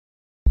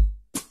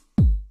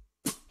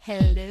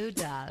Hello,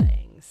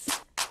 darlings.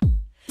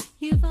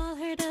 You've all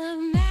heard of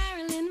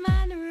Marilyn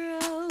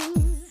Monroe.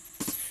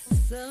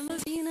 Some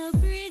of you know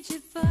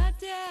Bridget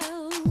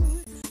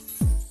Bardot.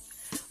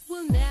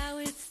 Well, now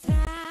it's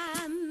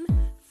time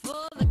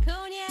for the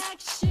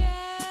Cognac show.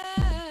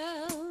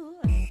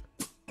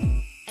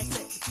 I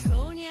said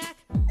Cognac,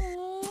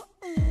 ooh,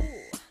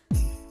 ooh.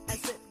 I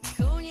said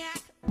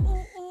Cognac,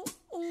 ooh, ooh,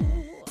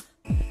 ooh.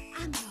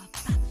 I'm your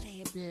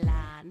bubbly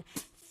blonde,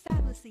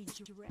 fabulously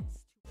dressed.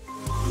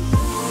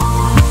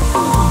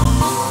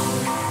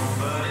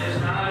 But it's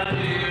not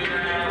you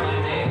now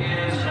when it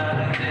gets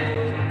Saturday.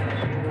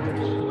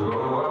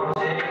 Go on,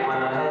 take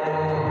my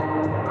hand.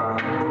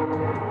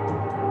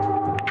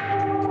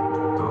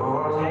 Go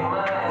on, take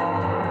my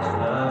hand.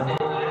 There's nothing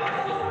left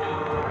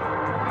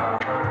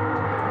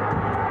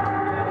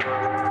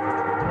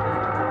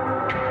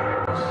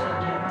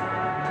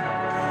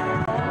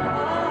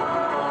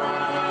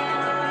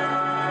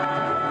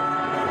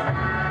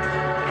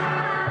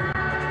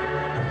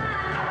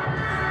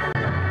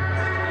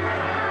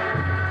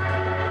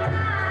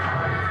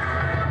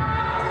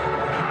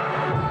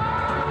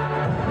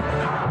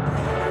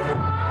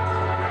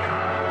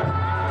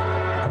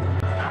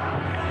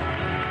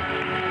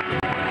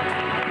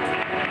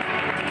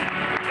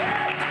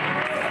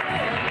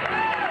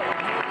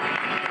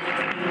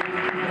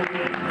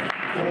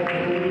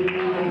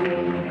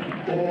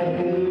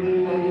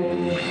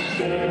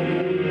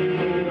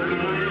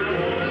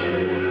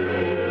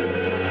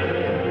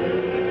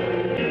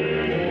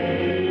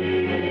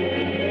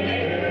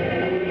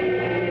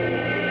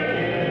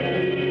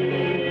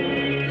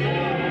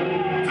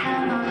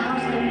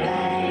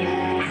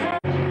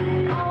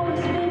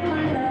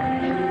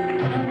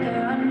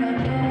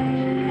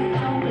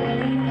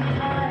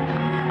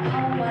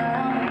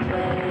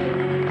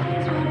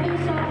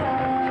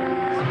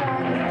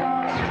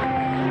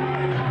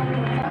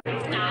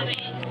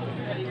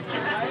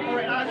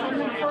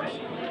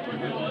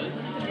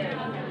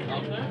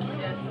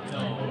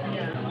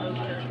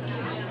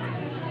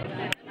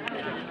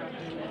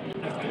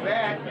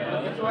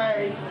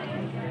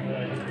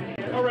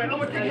All right, I'm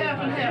gonna take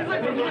half and half.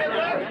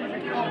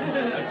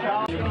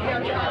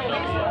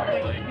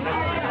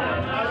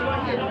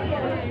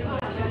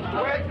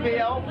 Where's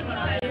Bill?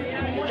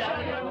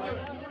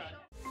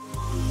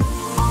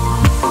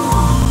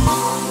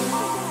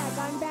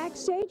 I'm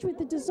backstage with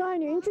the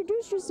designer.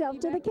 Introduce yourself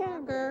to the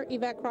camera.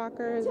 Yvette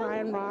Crocker is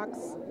Ryan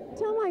Rocks.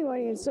 Tell my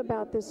audience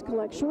about this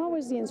collection. What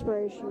was the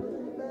inspiration?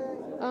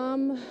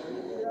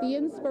 The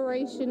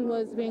inspiration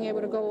was being able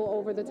to go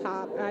over the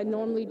top. I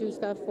normally do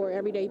stuff for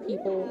everyday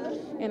people,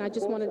 and I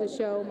just wanted to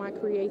show my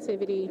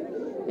creativity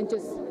and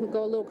just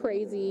go a little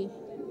crazy,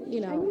 you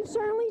know. And you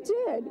certainly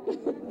did.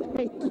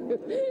 Thank you.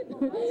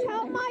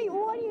 Tell my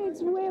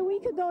audience where we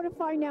could go to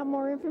find out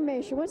more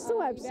information. What's the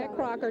website?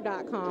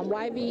 YvetteCrocker.com.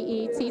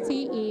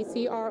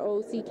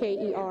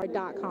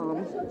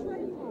 YvetteCrocker.com.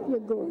 You're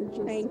gorgeous.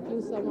 Thank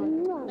you so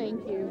much.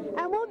 Thank you.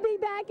 And we'll be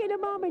back in a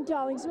moment,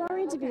 darlings. More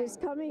interviews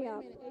coming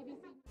up.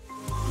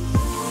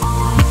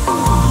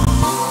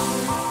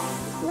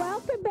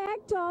 Welcome back,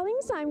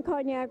 darlings. I'm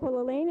Cognac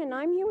Wellerlane, and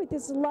I'm here with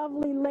this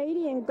lovely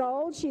lady in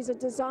gold. She's a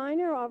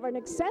designer of an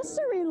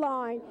accessory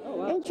line. Oh,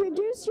 wow.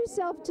 Introduce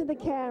yourself to the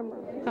camera.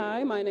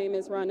 Hi, my name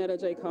is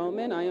Ronnetta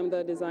Coleman. I am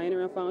the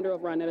designer and founder of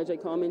Ronnetta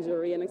Coleman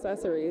Jewelry and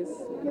Accessories.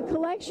 Your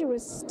collection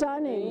was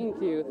stunning.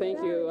 Thank you,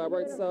 thank you. I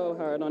worked so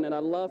hard on it. I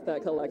love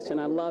that collection.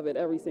 I love it,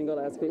 every single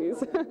last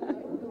piece.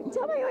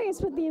 Tell my audience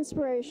what the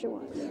inspiration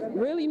was.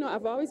 Really,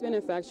 I've always been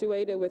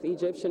infatuated with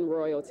Egyptian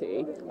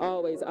royalty.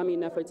 Always. I mean,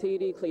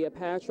 Nefertiti,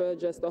 Cleopatra,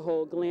 just the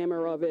whole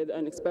glamour of it,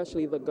 and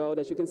especially the gold.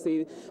 As you can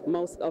see,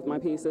 most of my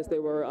pieces, they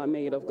were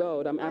made of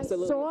gold. I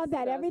saw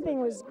that. Everything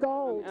was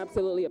gold. I'm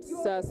absolutely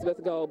obsessed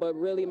with gold, but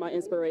really my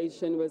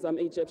inspiration was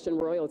Egyptian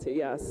royalty,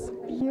 yes.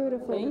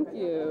 Beautiful. Thank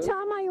you.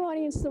 Tell my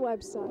audience the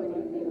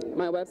website.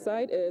 My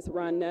website is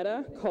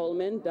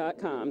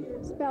RonnettaColeman.com.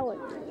 Spell it.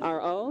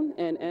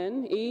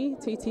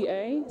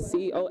 RonnettaColeman.com.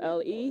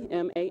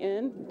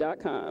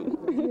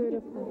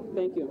 Beautiful.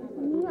 Thank you.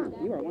 You are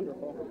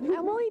wonderful.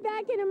 And we'll be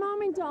back in a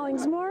moment,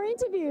 darlings. More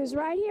interviews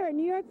right here at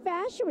New York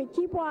Fashion Week.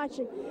 Keep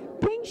watching.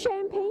 Pink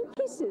Champagne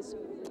Kisses.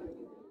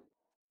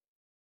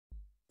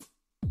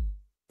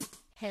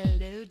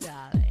 Hello,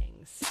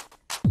 darlings.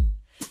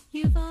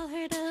 You've all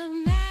heard of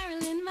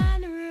Marilyn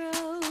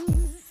Monroe.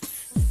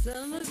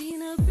 Some of you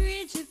know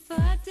Bridget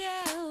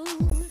Bardot.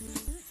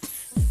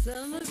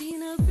 Some of you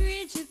know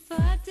Bridget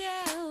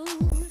Bardot.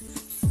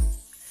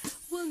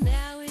 Well,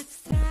 now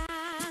it's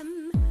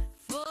time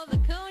for the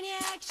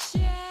Cognac show.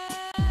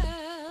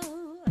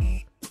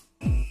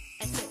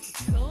 I said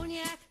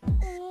Cognac,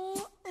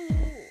 ooh,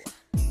 ooh.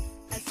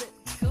 I said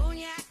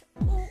Cognac,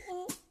 ooh,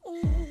 ooh,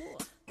 ooh.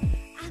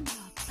 I'm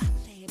your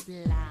bubbly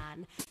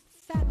blonde,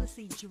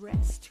 fabulously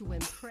dressed to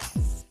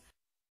impress.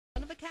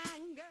 One of a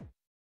kind girl.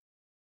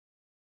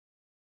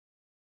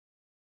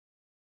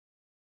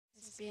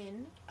 This has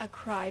been a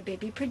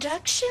Crybaby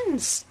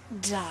Productions,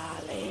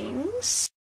 darlings.